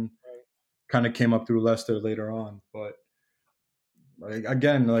 And then kind of came up through Leicester later on. But like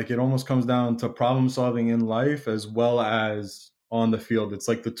again, like it almost comes down to problem solving in life as well as on the field. It's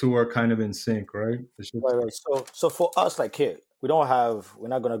like the two are kind of in sync, right? It's just Right. So for us, like here, we're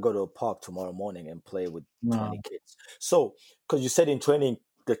not gonna go to a park tomorrow morning and play with no, 20 kids. So, because you said in training,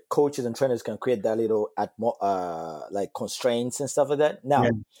 the coaches and trainers can create that little like constraints and stuff like that. yeah,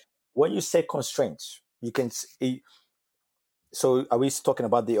 Now, when you say constraints, you can. So, are we talking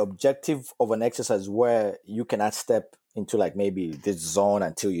about the objective of an exercise where you cannot step into like maybe this zone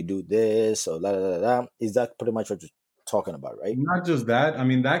until you do this or la la la la? Is that pretty much what you're talking about, right? not just that. I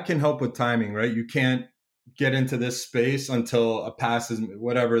mean, that can help with timing, right? You can't get into this space until a pass is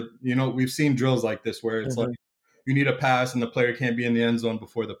whatever. We've seen drills like this where it's like Hmm. you need a pass and the player can't be in the end zone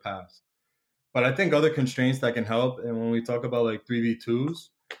before the pass. But I think other constraints that can help, and when we talk about like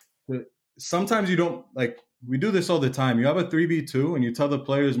 3v2s, sometimes you don't like we do this all the time. You have a 3v2 and you tell the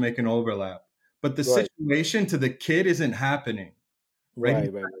players make an overlap, but the Right, situation to the kid isn't happening, right? He's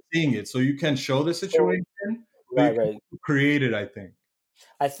right, right. not seeing it. So you can show the So, situation, but you right, can right. create it, I think.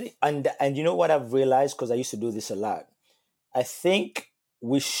 I think, and you know what I've realized because I used to do this a lot. I think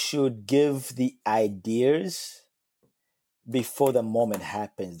we should give the ideas before the moment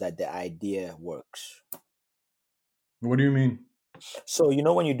happens that the idea works. What do you mean? So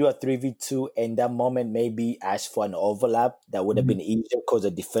when you do a 3v2 and that moment maybe ask for an overlap, that would have Mhm. been easier because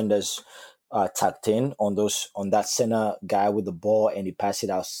the defenders tucked in on that center guy with the ball and he passed it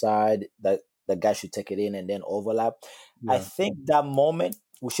outside. That the guy should take it in and then overlap. I Yeah. think that moment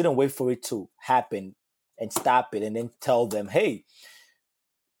we shouldn't wait for it to happen and stop it and then tell them, hey,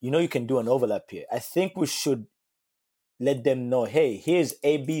 you can do an overlap here. I think we should let them know, hey, here's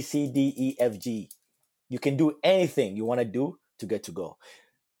A, B, C, D, E, F, G. You can do anything you want to do to get to go.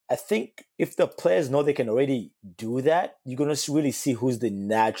 I think if the players know they can already do that, you're going to really see who's the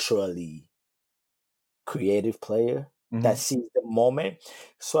naturally creative player that Hmm. sees the moment.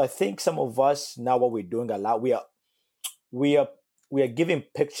 So I think some of us now what we're doing a lot, we are we are giving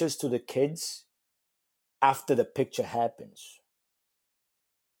pictures to the kids after the picture happens,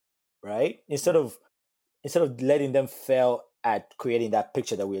 right? Instead of letting them fail at creating that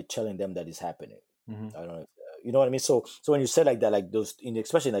picture that we're telling them that is happening. Hmm. I don't know if, you know what I mean. So when you say like that, like those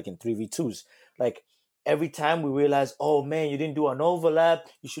especially like in 3v2s, like every time we realize, oh man, you didn't do an overlap,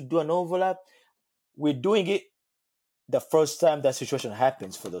 you should do an overlap. We're doing it the first time that situation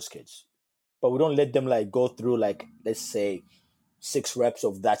happens for those kids, but we don't let them like go through like, let's say, 6 reps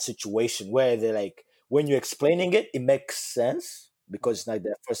of that situation where they're like, when you're explaining it, it makes sense because it's not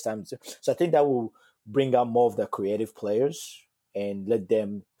their first time. So I think that will bring out more of the creative players and let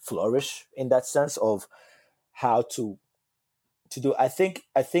them flourish in that sense of how to do. I think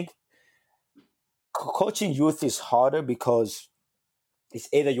coaching youth is harder because it's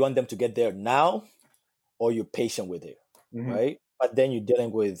either you want them to get there now or you're patient with it, Hmm. right? But then you're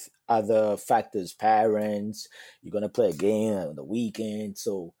dealing with other factors, parents. You're gonna play a game on the weekend,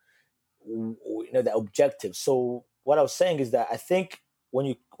 so the objective. So what I was saying is that I think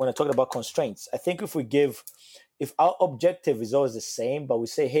when I'm talking about constraints, I think if our objective is always the same, but we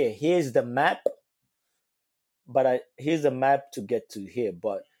say, hey, here's the map, but here's the map to get to here.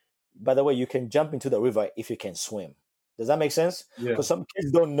 But by the way, you can jump into the river if you can swim. Does that make sense? Yeah. Because some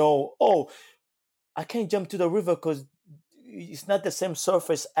kids don't know. Oh, I can't jump to the river because it's not the same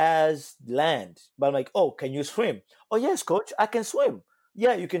surface as land. But I'm like, oh, can you swim? Oh, yes, coach, I can swim.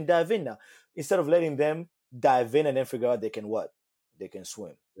 Yeah, you can dive in now. Instead of letting them dive in and then figure out they can what? They can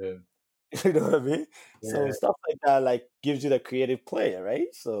swim. Yeah. You know what I mean? So Yeah. stuff like that like gives you the creative player,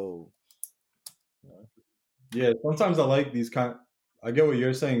 right? So Yeah. Sometimes I like these kind. I get what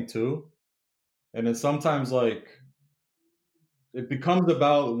you're saying too, and then sometimes like it becomes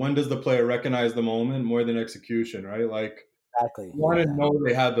about when does the player recognize the moment more than execution, right? Like exactly, you want to yeah. know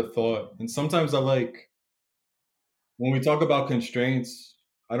they had the thought, and sometimes I like when we talk about constraints.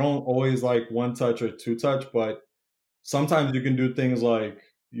 I don't always like one touch or two touch, but sometimes you can do things like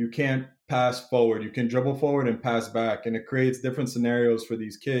you can't pass forward, you can dribble forward and pass back, and it creates different scenarios for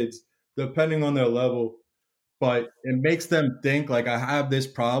these kids depending on their level. But it makes them think like I have this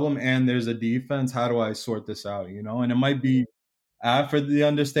problem and there's a defense. How do I sort this out? And it might be after the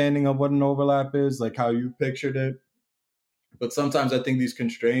understanding of what an overlap is, like how you pictured it. But sometimes I think these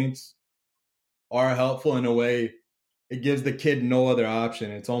constraints are helpful in a way. It gives the kid no other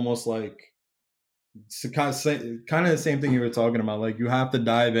option. It's almost like It's kind of the same thing you were talking about. Like you have to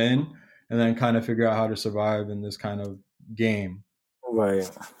dive in and then kind of figure out how to survive in this kind of game. Right.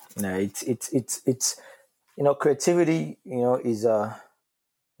 No, it's creativity, is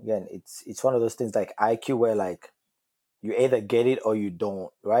again, it's one of those things like IQ where like you either get it or you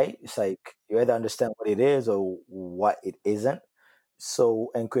don't, right? It's like you either understand what it is or what it isn't. So,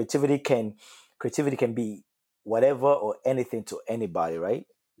 and creativity can be whatever or anything to anybody, right?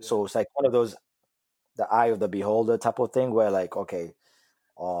 Yeah. So it's like one of those the eye of the beholder type of thing where like, okay,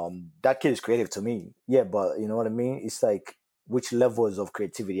 that kid is creative to me. Yeah, but you know what I mean? It's like which levels of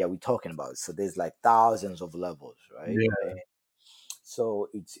creativity are we talking about? So there's like thousands of levels, right? Yeah. And so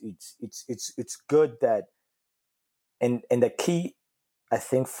it's good that and the key I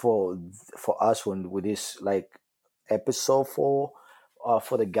think for us when with this like episode for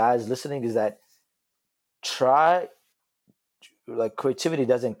the guys listening is that try like creativity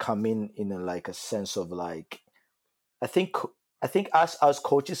doesn't come in like a sense of like I think I think us as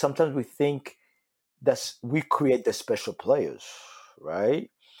coaches sometimes we think that we create the special players,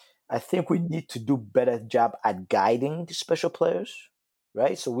 right? I think we need to do better job at guiding the special players,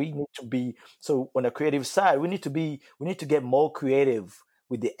 right? So we need to be so on the creative side, we need to get more creative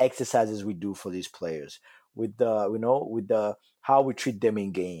with the exercises we do for these players, with the with the how we treat them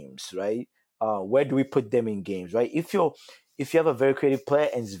in games, right? Where do we put them in games, right? If you have a very creative player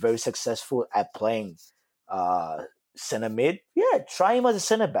and is very successful at playing uh, center mid, yeah, try him as a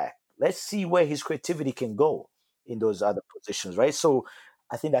center back. Let's see where his creativity can go in those other positions, right? So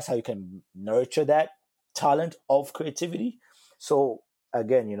I think that's how you can nurture that talent of creativity. So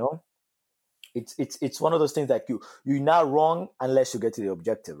again, it's one of those things that you're not wrong unless you get to the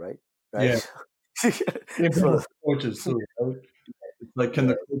objective, right? Yeah. Right. Same thing So with coaches too. Right? It's like, can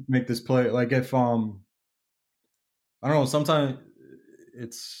the yeah, coach make this play? Like if I don't know. Sometimes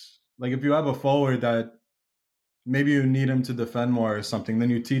it's like if you have a forward that maybe you need him to defend more or something, then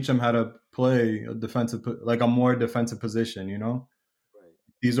you teach him how to play a defensive, like a more defensive position. right.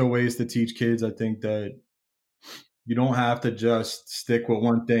 These are ways to teach kids. I think that you don't have to just stick with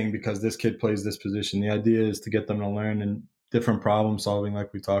one thing because this kid plays this position. The idea is to get them to learn and different problem solving,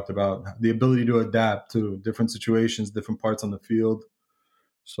 like we talked about, the ability to adapt to different situations, different parts on the field.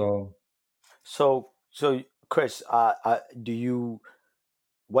 So, So Chris, do you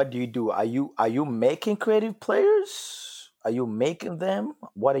what do you do? Are you making creative players? Are you making them?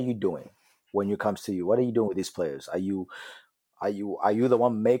 What are you doing when it comes to you? What are you doing with these players? Are you the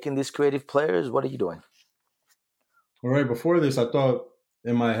one making these creative players? What are you doing? all right, before this, I thought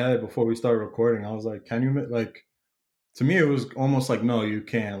in my head, before we started recording, I was like, can you, like, to me, it was almost like, no, you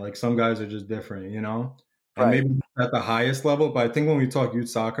can't. Like, some guys are just different. And Right. maybe at the highest level, but I think when we talk youth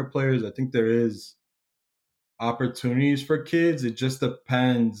soccer players, I think there is opportunities for kids. It just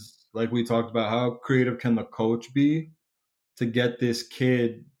depends, like we talked about, how creative can the coach be to get this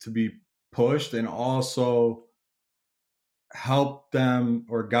kid to be pushed and also help them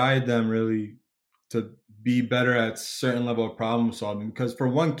or guide them really to be better at certain level of problem solving. Because for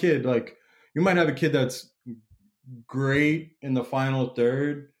one kid, like you might have a kid that's great in the final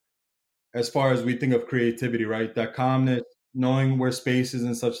third as far as we think of creativity, right? That calmness, knowing where space is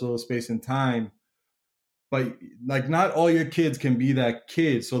in such little space and time. But like not all your kids can be that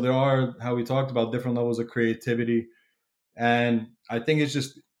kid. So there are, how we talked about, different levels of creativity. And I think it's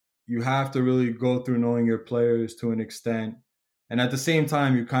just you have to really go through knowing your players to an extent. And at the same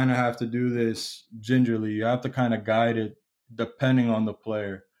time, you kind of have to do this gingerly. You have to kind of guide it depending on the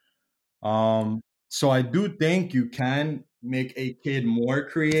player. So I do think you can make a kid more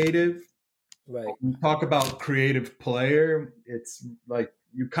creative. Right. When you talk about creative player, it's like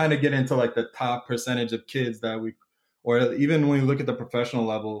you kind of get into like the top percentage of kids that we, or even when you look at the professional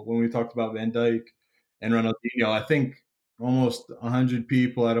level, when we talked about Van Dijk and Ronaldinho, I think almost 100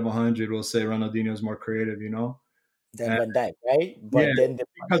 people out of 100 will say Ronaldinho is more creative. Then And Van Dyke, right? yeah, But then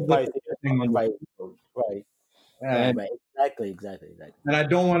because the of funny the thing is, thing on the right, field. right, right, And right. Exactly. and I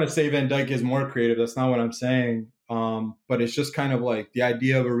don't want to say Van Dyke is more creative. That's not what I'm saying. But it's just kind of like the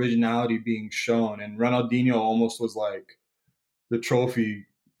idea of originality being shown. And Ronaldinho almost was like the trophy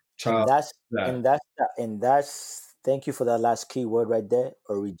And child. that's That and that's thank you for that last key word right there,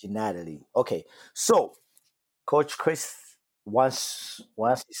 originality. Okay, so Coach Chris once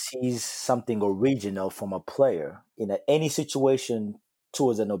he sees something original from a player in any situation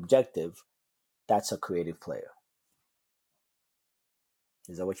towards an objective, that's a creative player.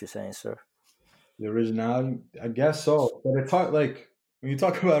 Is that what you're saying, sir? the originality, I guess so. But it's hard. Like when you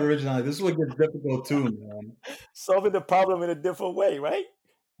talk about originality, this is what gets difficult too, man. Solving the problem in a different way, right?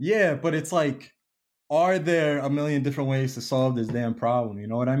 Yeah, but it's like, are there a million different ways to solve this damn problem? You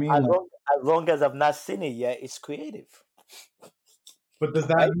know what I mean? As Like, long as long as I've not seen it yet, it's creative, But does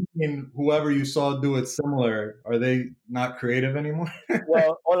that right? mean whoever you saw do it similar, are they not creative anymore?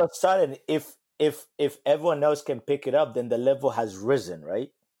 Well, all of a sudden, if everyone else can pick it up, then the level has risen, right?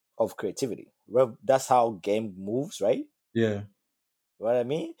 Of creativity. Well, that's how game moves, right? Yeah. What I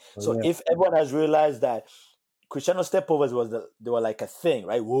mean? Oh, So yeah. if everyone has realized that Cristiano stepovers they were like a thing,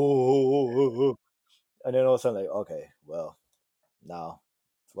 right? Whoa, whoa, whoa, whoa, whoa. And then all of a sudden, like, okay, well, now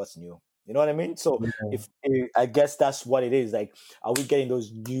what's new? You know what I mean? So Yeah. if I guess that's what it is. Like, are we getting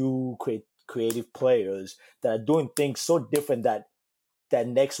those new creative players that are doing things so different that that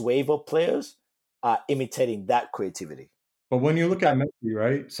next wave of players are imitating that creativity? But when you look at Messi,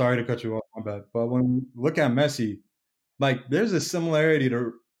 right? Sorry to cut you off, my bad. But when you look at Messi, like there's a similarity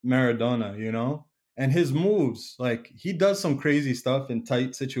to Maradona, you know? And his moves, like he does some crazy stuff in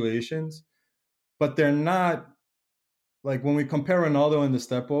tight situations, but they're not like when we compare Ronaldo and the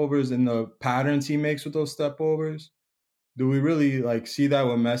step overs and the patterns he makes with those step overs, do we really like see that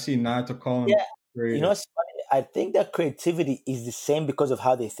with Messi? Not to call him Yeah, you know, creative. it's funny. I think that creativity is the same because of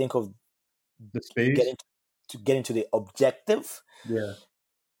how they think of The space, getting getting to the objective. yeah.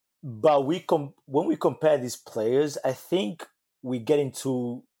 But when we compare these players, I think we get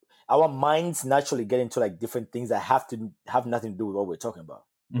into our minds naturally get into like different things that have to have nothing to do with what we're talking about,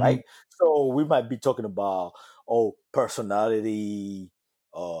 Hmm. right? So we might be talking about personality,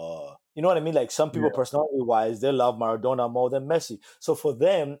 you know what I mean? Like some people Yeah. personality wise, they love Maradona more than Messi. So for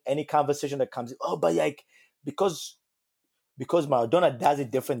them, any conversation that comes, but like because because Maradona does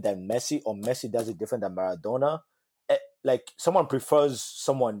it different than Messi, or Messi does it different than Maradona. Like someone prefers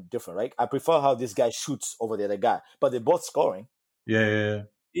someone different, right? I prefer how this guy shoots over the other guy, but they're both scoring. Yeah, yeah,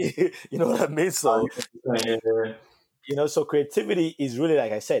 yeah. You know what I mean? So, like, Yeah, yeah, so creativity is really,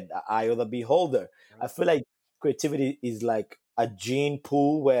 like I said, the eye of the beholder. I feel like creativity is like a gene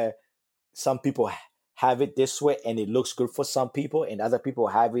pool where some people have it this way and it looks good for some people, and other people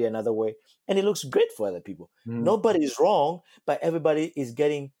have it another way and it looks great for other people. Mhm. Nobody is wrong, but everybody is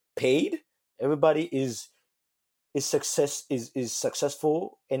getting paid. Everybody is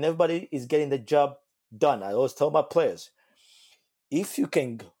successful, and everybody is getting the job done. I always tell my players, if you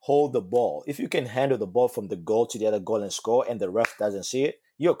can hold the ball, if you can handle the ball from the goal to the other goal and score, and the ref doesn't see it,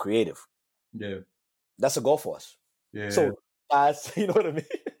 you're creative. Yeah, That's a goal for us. yeah. So that's you know what I mean.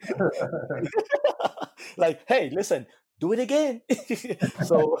 Like, hey, listen, do it again.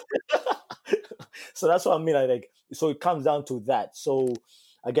 So, so that's what I mean. Like, so it comes down to that. So,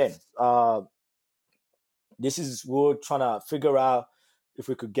 again, this is we're trying to figure out if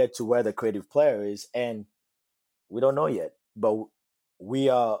we could get to where the creative player is, and we don't know yet. But we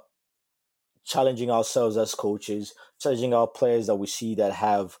are challenging ourselves as coaches, challenging our players that we see that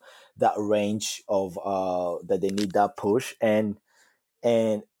have that range of that they need that push, and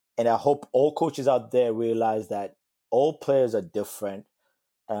and I hope all coaches out there realize that all players are different.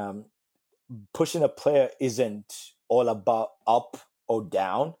 Um, Pushing a player isn't all about up or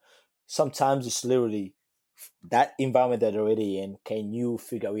down. Sometimes it's literally that environment that they're already in. Can you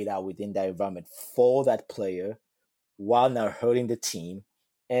figure it out within that environment for that player while not hurting the team?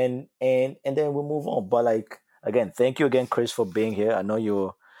 And then we move on. But like again, thank you again, Chris, for being here. I know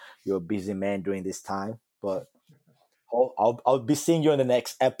you're a busy man during this time, but I'll be seeing you in the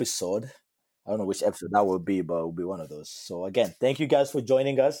next episode. I don't know which episode that will be, but it will be one of those. So again, thank you guys for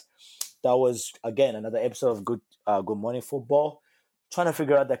joining us. That was again another episode of Good Morning Football. Trying to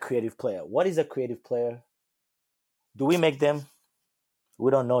figure out the creative player. What is a creative player? Do we make them?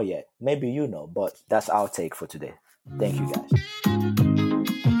 We don't know yet. Maybe you know, but that's our take for today. Thank you guys.